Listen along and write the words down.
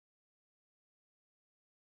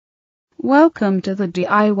Welcome to the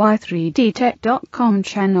DIY3DTech.com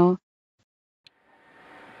channel.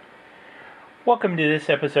 Welcome to this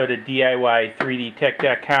episode of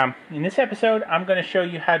DIY3DTech.com. In this episode, I'm going to show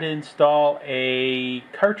you how to install a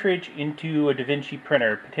cartridge into a Da Vinci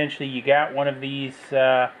printer. Potentially you got one of these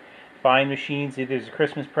buying machines, either as a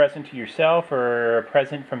Christmas present to yourself or a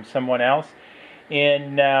present from someone else.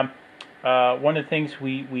 And one of the things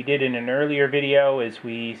we did in an earlier video is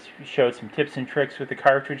we showed some tips and tricks with the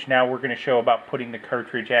cartridge. Now we're going to show about putting the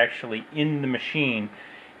cartridge actually in the machine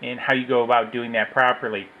and how you go about doing that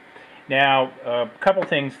properly. Now, a couple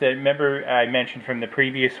things that remember I mentioned from the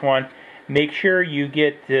previous one. Make sure you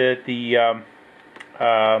get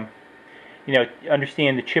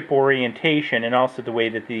understand the chip orientation and also the way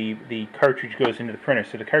that the cartridge goes into the printer.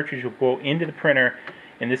 So the cartridge will go into the printer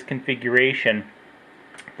in this configuration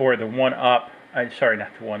for the the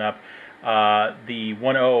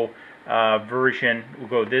 1.0 version will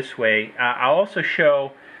go this way. I'll also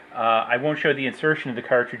show. I won't show the insertion of the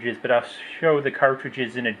cartridges, but I'll show the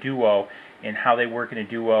cartridges in a Duo and how they work in a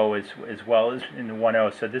Duo as well as in the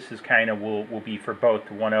 1.0. So this is kind of will be for both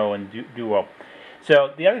the 1.0 and Duo.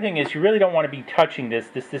 So the other thing is you really don't want to be touching this.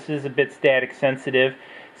 This is a bit static sensitive,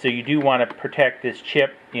 so you do want to protect this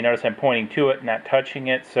chip. You notice I'm pointing to it, not touching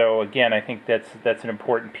it. So again, I think that's an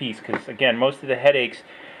important piece because again, most of the headaches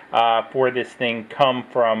for this thing come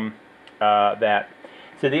from that.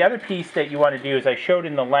 So the other piece that you want to do is I showed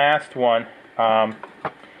in the last one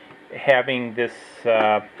having this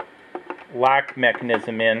lock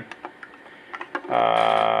mechanism in.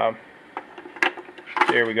 There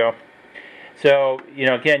we go. So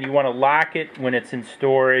again, you want to lock it when it's in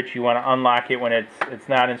storage. You want to unlock it when it's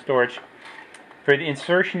not in storage. For the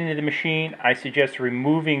insertion into the machine, I suggest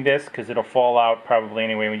removing this because it'll fall out probably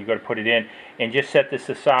anyway when you go to put it in, and just set this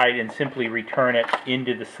aside and simply return it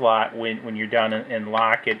into the slot when you're done and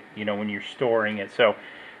lock it, when you're storing it. So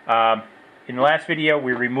in the last video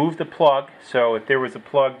we removed the plug. So if there was a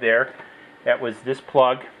plug there, that was this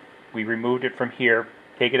plug. We removed it from here.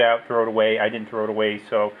 Take it out, throw it away. I didn't throw it away,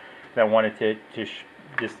 so I wanted to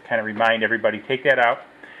just kind of remind everybody, take that out,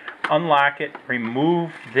 unlock it,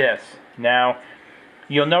 remove this. Now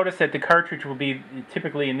you'll notice that the cartridge will be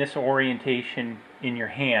typically in this orientation in your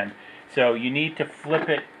hand. So you need to flip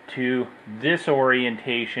it to this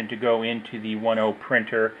orientation to go into the 1.0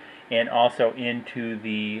 printer and also into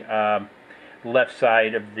the left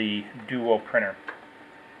side of the Duo printer.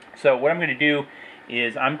 So what I'm going to do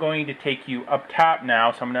is I'm going to take you up top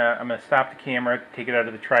now. So I'm going to stop the camera, take it out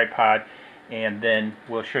of the tripod, and then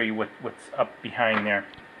we'll show you what's up behind there.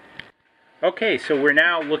 Okay, so we're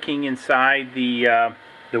now looking inside the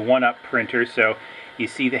 1-up printer. So you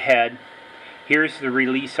see the head. Here's the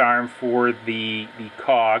release arm for the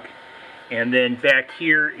cog, and then back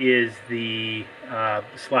here is the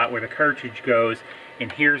slot where the cartridge goes, and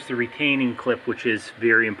here's the retaining clip, which is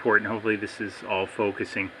very important. Hopefully this is all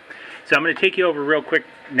focusing. So I'm going to take you over real quick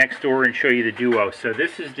next door and show you the Duo. So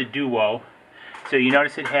this is the Duo. So you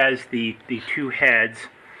notice it has the two heads.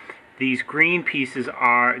 These green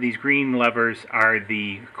levers are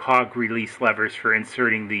the cog release levers for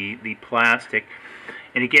inserting the plastic.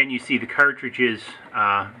 And again, you see the cartridges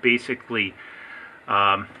basically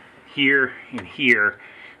here and here.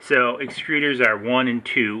 So extruders are 1 and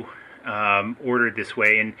 2 ordered this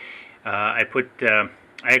way, and I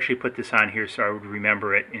actually put this on here so I would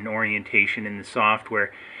remember it in orientation in the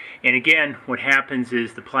software. And again, what happens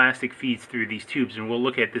is the plastic feeds through these tubes, and we'll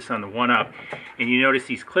look at this on the 1-up, and you notice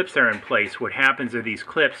these clips are in place. What happens are these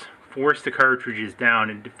clips force the cartridges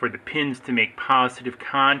down and for the pins to make positive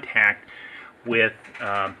contact with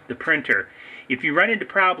the printer. If you run into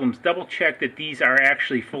problems, double check that these are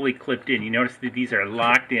actually fully clipped in. You notice that these are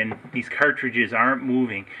locked in. These cartridges aren't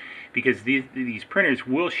moving because these printers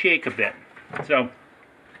will shake a bit. So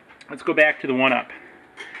let's go back to the 1-up.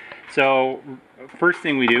 So first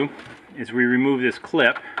thing we do is we remove this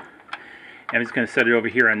clip. I'm just going to set it over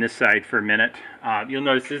here on this side for a minute. You'll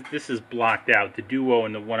notice this is blocked out. The Duo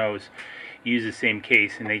and the 1.0s use the same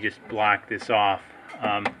case, and they just block this off.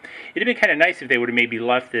 It'd have been kind of nice if they would have maybe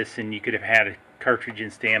left this and you could have had a cartridge in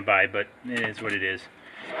standby, but it is what it is.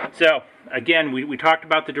 So again, we talked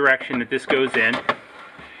about the direction that this goes in.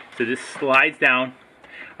 So this slides down.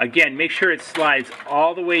 Again, make sure it slides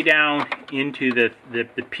all the way down into the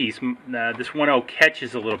piece. This 1.0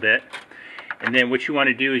 catches a little bit. And then what you want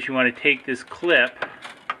to do is you want to take this clip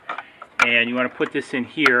and you want to put this in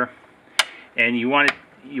here, and you want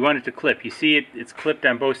it to clip. You see it's clipped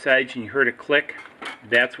on both sides, and you heard it click.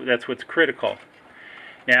 That's what's critical.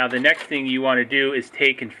 Now the next thing you want to do is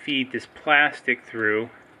take and feed this plastic through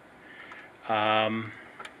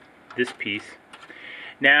this piece.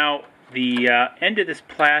 Now the end of this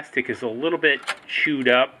plastic is a little bit chewed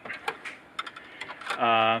up.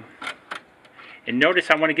 And notice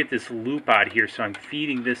I want to get this loop out here, so I'm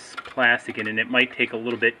feeding this plastic in, and it might take a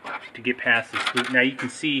little bit to get past this loop. Now you can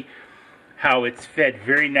see how it's fed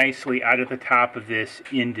very nicely out of the top of this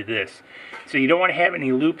into this. So you don't want to have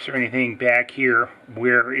any loops or anything back here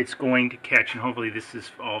where it's going to catch, and hopefully this is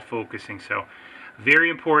all focusing. So very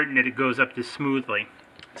important that it goes up this smoothly.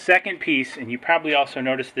 Second piece, and you probably also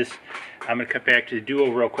noticed this, I'm going to cut back to the Duo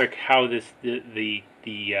real quick, how this the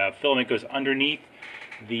filament goes underneath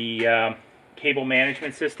the cable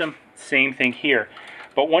management system. Same thing here.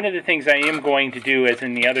 But one of the things I am going to do, as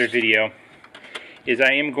in the other video, is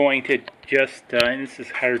I am going to just, and this is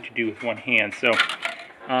hard to do with one hand, so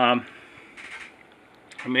I'm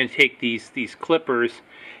going to take these clippers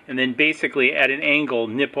and then basically at an angle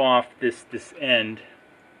nip off this end.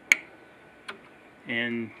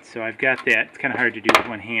 And so I've got that. It's kind of hard to do with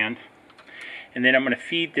one hand. And then I'm going to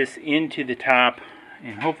feed this into the top,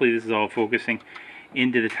 and hopefully this is all focusing,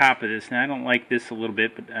 into the top of this. Now I don't like this a little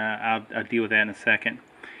bit, but I'll deal with that in a second.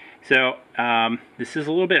 So this is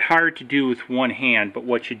a little bit hard to do with one hand, but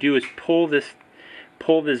what you do is pull this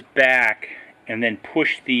back and then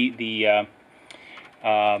push the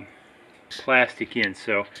plastic in.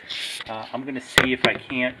 So I'm going to see if I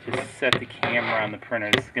can't just set the camera on the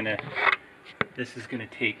printer. This is going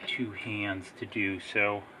to take two hands to do.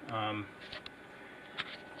 So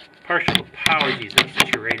partial apologies, I'll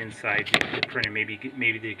sit you right inside the printer. Maybe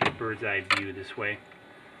they get a bird's eye view this way.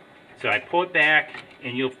 So I pull it back,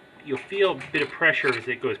 and you'll feel a bit of pressure as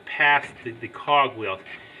it goes past the cog wheel.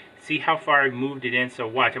 See how far I've moved it in? So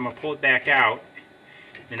watch, I'm going to pull it back out,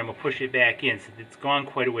 then I'm going to push it back in. So it's gone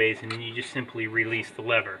quite a ways, and then you just simply release the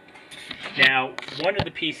lever. Now, one of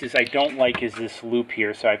the pieces I don't like is this loop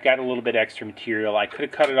here, so I've got a little bit extra material. I could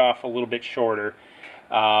have cut it off a little bit shorter,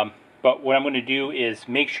 but what I'm going to do is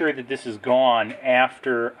make sure that this is gone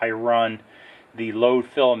after I run the load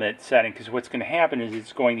filament setting, because what's going to happen is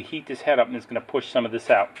it's going to heat this head up and it's going to push some of this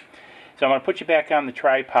out. So I'm going to put you back on the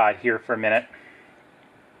tripod here for a minute,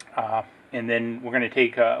 and then we're going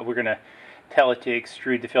to tell it to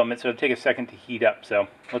extrude the filament, so it'll take a second to heat up. So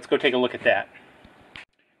let's go take a look at that.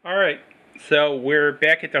 Alright, so we're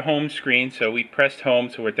back at the home screen. So we pressed home,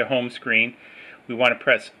 so we're at the home screen. We want to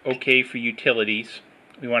press OK for utilities.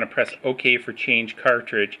 We want to press OK for change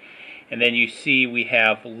cartridge. And then you see we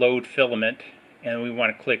have load filament, and we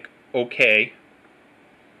want to click OK.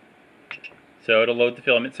 So it'll load the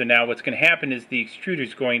filament. So now what's going to happen is the extruder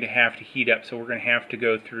is going to have to heat up. So we're going to have to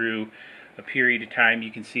go through a period of time. You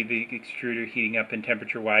can see the extruder heating up in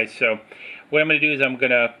temperature-wise. So what I'm going to do is I'm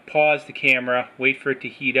going to pause the camera, wait for it to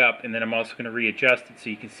heat up, and then I'm also going to readjust it so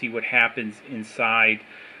you can see what happens inside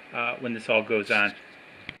when this all goes on.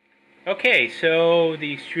 Okay, so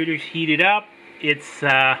the extruder's heated up. It's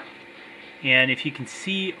and if you can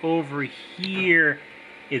see over here,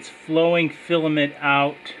 it's flowing filament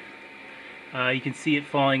out. You can see it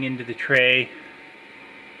falling into the tray.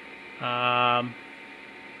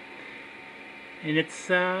 And it's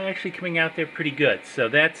actually coming out there pretty good. So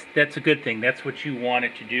that's a good thing. That's what you want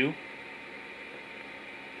it to do.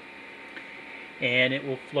 And it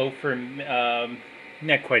will flow for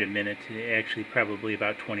not quite a minute, actually probably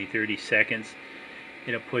about 20-30 seconds.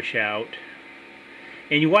 It'll push out.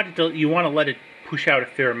 And you want to let it push out a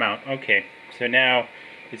fair amount. Okay, so now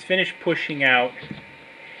it's finished pushing out.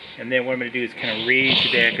 And then what I'm going to do is kind of raise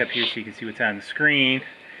it back up here so you can see what's on the screen.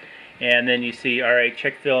 And then you see, all right,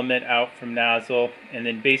 check filament out from nozzle. And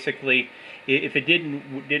then basically, if it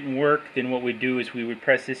didn't work, then what we'd do is we would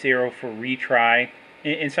press this arrow for retry.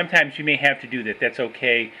 And sometimes you may have to do that. That's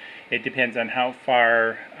okay. It depends on how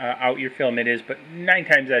far out your filament is. But 9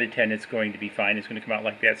 times out of 10, it's going to be fine. It's going to come out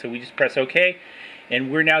like that. So we just press OK,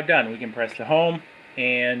 and we're now done. We can press the home.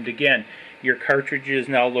 And again, your cartridge is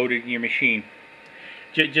now loaded in your machine.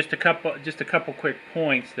 Just a couple quick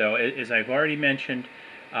points, though. As I've already mentioned,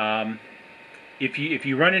 if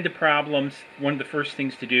you run into problems, one of the first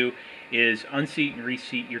things to do is unseat and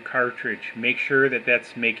reseat your cartridge. Make sure that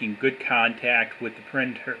that's making good contact with the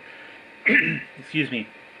printer. Excuse me.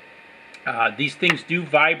 These things do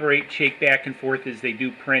vibrate, shake back and forth as they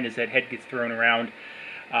do print, as that head gets thrown around.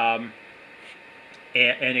 And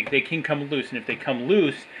they can come loose. And if they come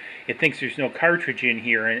loose, it thinks there's no cartridge in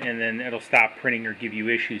here, and then it'll stop printing or give you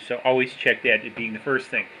issues. So always check that as being the first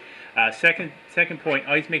thing. Second point,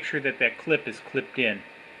 always make sure that that clip is clipped in.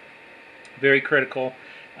 Very critical.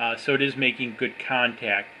 So it is making good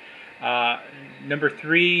contact. Number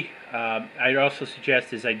 3, I'd also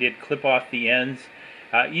suggest, as I did, clip off the ends.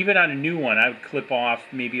 Even on a new one, I would clip off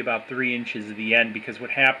maybe about 3 inches of the end, because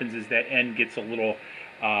what happens is that end gets a little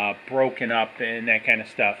broken up and that kind of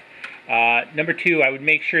stuff. Number two, I would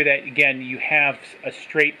make sure that, again, you have a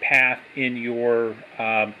straight path in your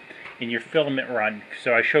filament run.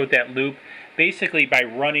 So I showed that loop. Basically, by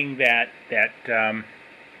running that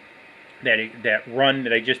run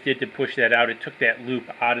that I just did to push that out, it took that loop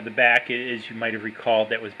out of the back, as you might have recalled,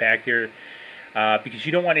 that was back there, because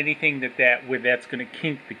you don't want anything where that's going to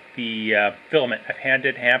kink the filament. I've had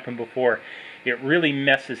it happen before. It really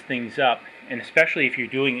messes things up, and especially if you're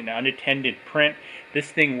doing an unattended print,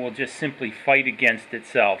 this thing will just simply fight against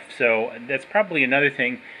itself. So that's probably another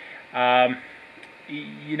thing.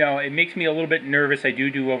 You know, it makes me a little bit nervous. I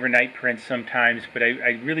do overnight prints sometimes, but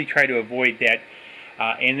I really try to avoid that.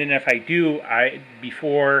 And then if I do,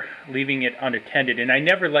 before leaving it unattended, and I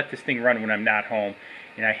never let this thing run when I'm not home,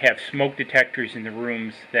 and I have smoke detectors in the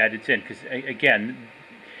rooms that it's in, because again,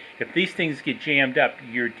 if these things get jammed up,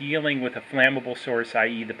 you're dealing with a flammable source,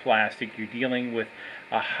 i.e. the plastic. You're dealing with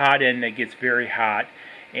a hot end that gets very hot,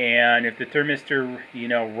 and if the thermistor, you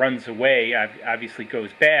know, runs away, obviously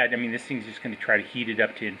goes bad. I mean, this thing's just going to try to heat it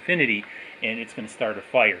up to infinity, and it's going to start a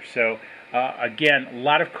fire. So again, a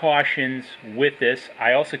lot of cautions with this.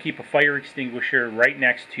 I also keep a fire extinguisher right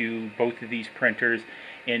next to both of these printers,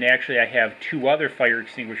 and actually I have two other fire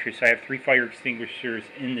extinguishers. So I have 3 fire extinguishers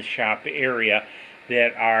in the shop area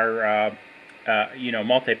that are you know,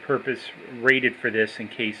 multi-purpose, rated for this in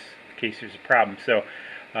case there's a problem. So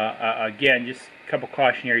again, just a couple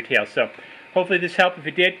cautionary tales. So hopefully this helped. If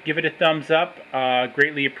it did, give it a thumbs up.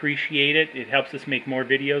 Greatly appreciate it. It helps us make more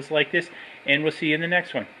videos like this, and we'll see you in the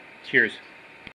next one. Cheers.